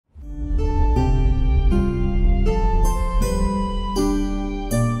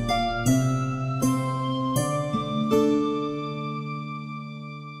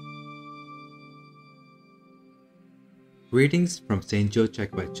Greetings from St. George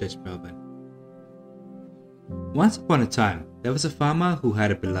Jacobite Church, Melbourne. Once upon a time, there was a farmer who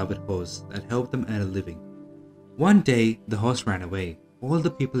had a beloved horse that helped them earn a living. One day, the horse ran away. All the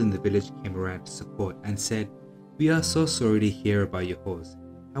people in the village came around to support and said, "We are so sorry to hear about your horse.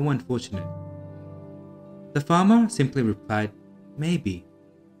 How unfortunate." The farmer simply replied, "Maybe."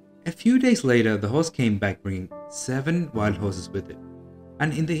 A few days later, the horse came back bringing 7 wild horses with it.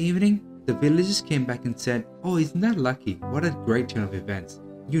 And in the evening, the villagers came back and said, "Oh, isn't that lucky? What a great turn of events.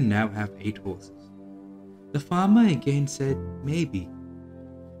 You now have 8 horses." The farmer again said, "Maybe."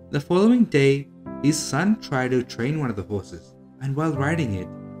 The following day, his son tried to train one of the horses, and while riding it,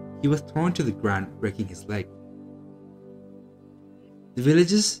 he was thrown to the ground, breaking his leg. The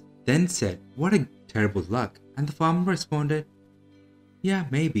villagers then said, "What a terrible luck," and the farmer responded, "Yeah,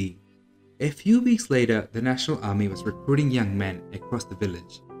 maybe." A few weeks later, the National Army was recruiting young men across the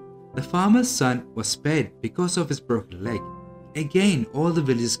village. The farmer's son was spared because of his broken leg. Again, all the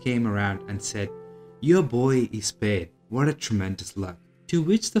villagers came around and said, "Your boy is spared. What a tremendous luck." To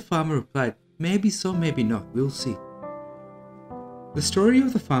which the farmer replied, "Maybe so, maybe not. We'll see." The story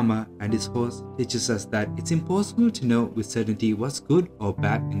of the farmer and his horse teaches us that it's impossible to know with certainty what's good or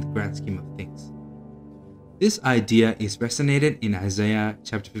bad in the grand scheme of things. This idea is resonated in Isaiah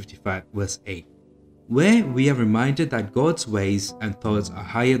chapter 55 verse 8, where we are reminded that God's ways and thoughts are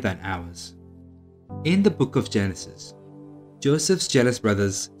higher than ours. In the book of Genesis, Joseph's jealous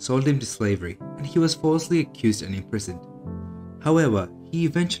brothers sold him to slavery and he was falsely accused and imprisoned. However, he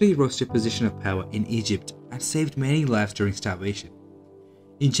eventually rose to a position of power in Egypt and saved many lives during starvation.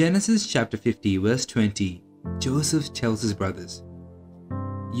 In Genesis chapter 50 verse 20, Joseph tells his brothers,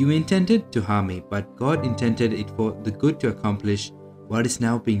 "You intended to harm me, but God intended it for the good to accomplish what is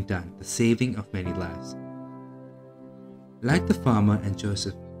now being done, the saving of many lives." Like the farmer and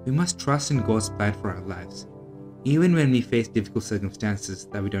Joseph, we must trust in God's plan for our lives, even when we face difficult circumstances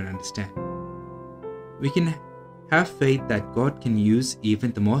that we don't understand. We can have faith that God can use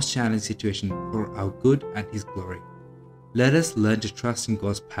even the most challenging situation for our good and His glory. Let us learn to trust in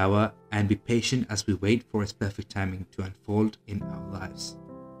God's power and be patient as we wait for His perfect timing to unfold in our lives.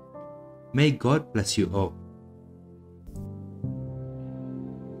 May God bless you all.